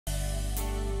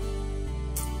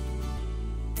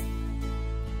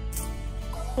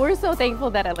We're so thankful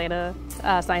that Atlanta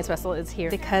Science Festival is here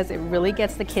because it really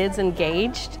gets the kids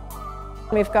engaged.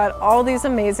 We've got all these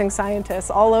amazing scientists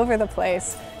all over the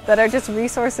place that are just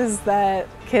resources that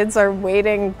kids are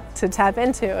waiting to tap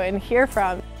into and hear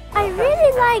from. I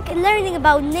really like learning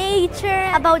about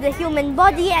nature, about the human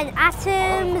body and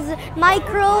atoms,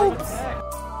 microbes.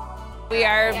 We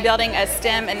are building a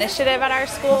STEM initiative at our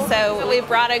school, so we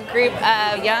brought a group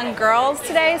of young girls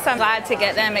today, so I'm glad to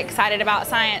get them excited about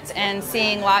science and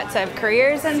seeing lots of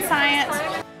careers in science.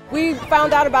 We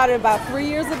found out about it about 3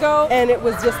 years ago, and it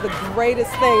was just the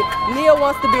greatest thing. Nia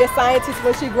wants to be a scientist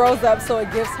when she grows up, so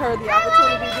it gives her the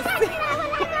opportunity to see.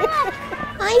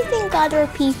 I think other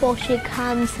people should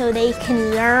come so they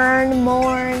can learn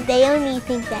more. They only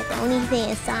think that the only thing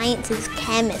in science is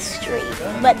chemistry,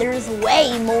 but there's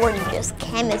way more than just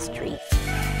chemistry.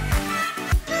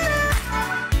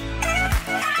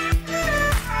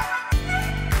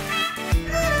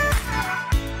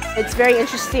 It's very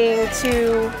interesting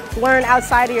to learn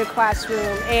outside of your classroom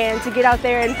and to get out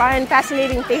there and find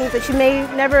fascinating things that you may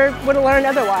never would have learned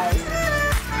otherwise.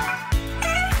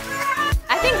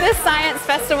 I think this science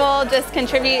festival just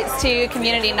contributes to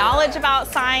community knowledge about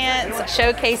science,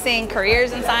 showcasing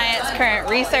careers in science, current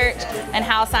research, and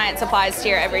how science applies to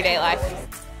your everyday life.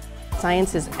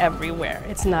 Science is everywhere.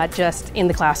 It's not just in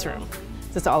the classroom.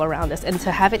 It's all around us. And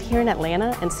to have it here in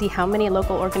Atlanta and see how many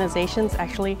local organizations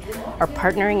actually are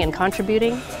partnering and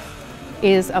contributing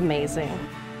is amazing.